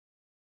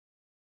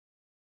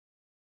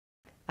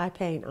I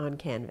paint on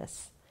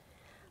canvas.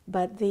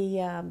 But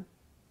I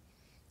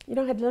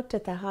had looked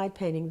at the hide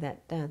painting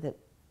that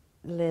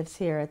lives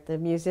here at the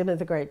Museum of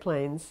the Great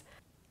Plains,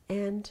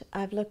 and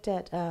I've looked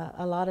at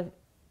a lot of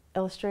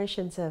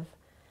illustrations of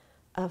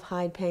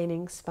hide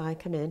paintings by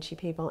Comanche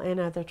people and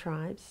other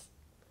tribes.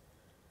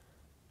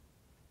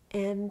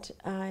 And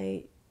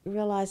I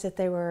realized that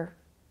they were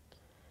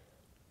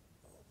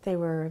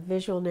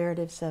visual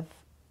narratives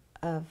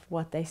of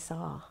what they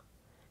saw,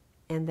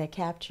 and they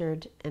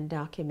captured and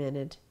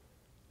documented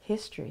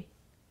history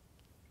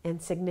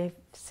and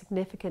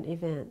significant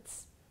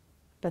events.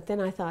 But then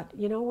I thought,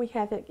 we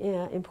have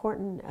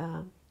important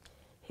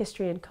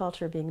history and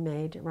culture being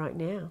made right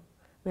now.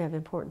 We have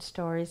important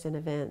stories and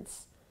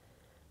events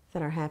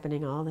that are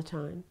happening all the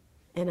time.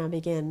 And I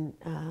began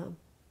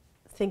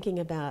thinking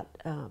about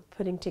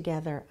putting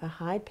together a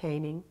hide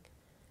painting,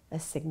 a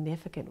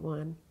significant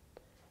one,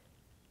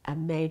 a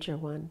major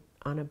one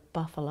on a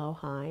buffalo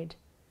hide.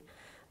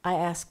 I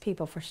asked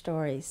people for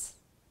stories.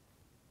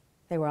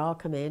 They were all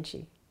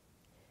Comanche.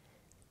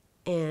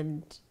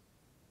 And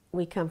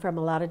we come from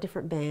a lot of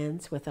different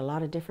bands with a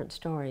lot of different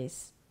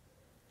stories.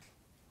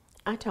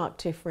 I talked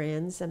to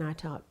friends and I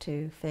talked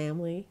to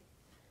family,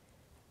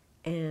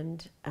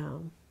 and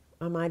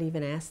I might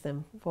even ask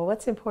them, well,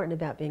 what's important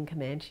about being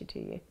Comanche to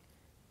you?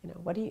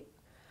 What do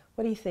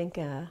you think?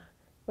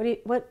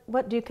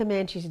 What do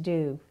Comanches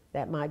do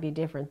that might be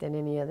different than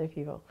any other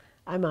people?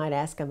 I might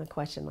ask them a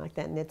question like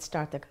that, and it'd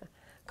start the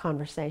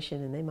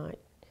conversation, and they might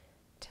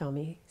tell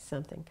me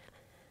something.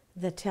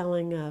 The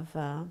telling of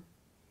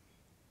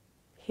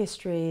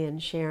history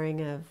and sharing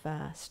of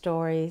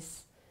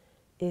stories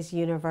is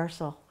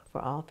universal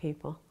for all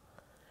people.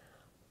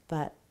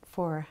 But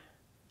for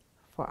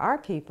our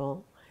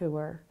people, who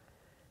were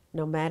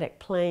nomadic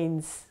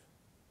plains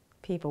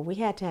people, we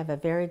had to have a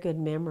very good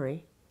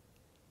memory.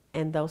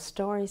 And those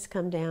stories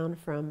come down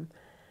from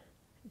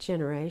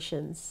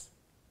generations.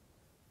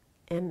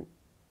 And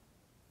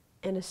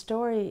a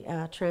story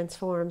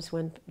transforms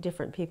when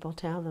different people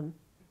tell them.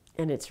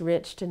 And it's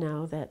rich to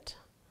know that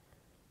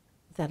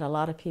a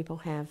lot of people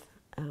have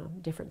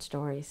different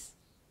stories.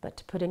 But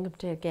to putting them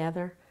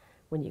together,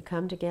 when you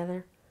come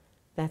together,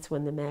 that's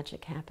when the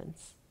magic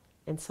happens.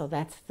 And so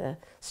that's the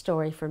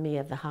story for me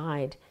of the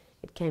hide.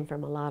 It came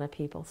from a lot of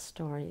people's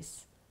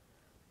stories.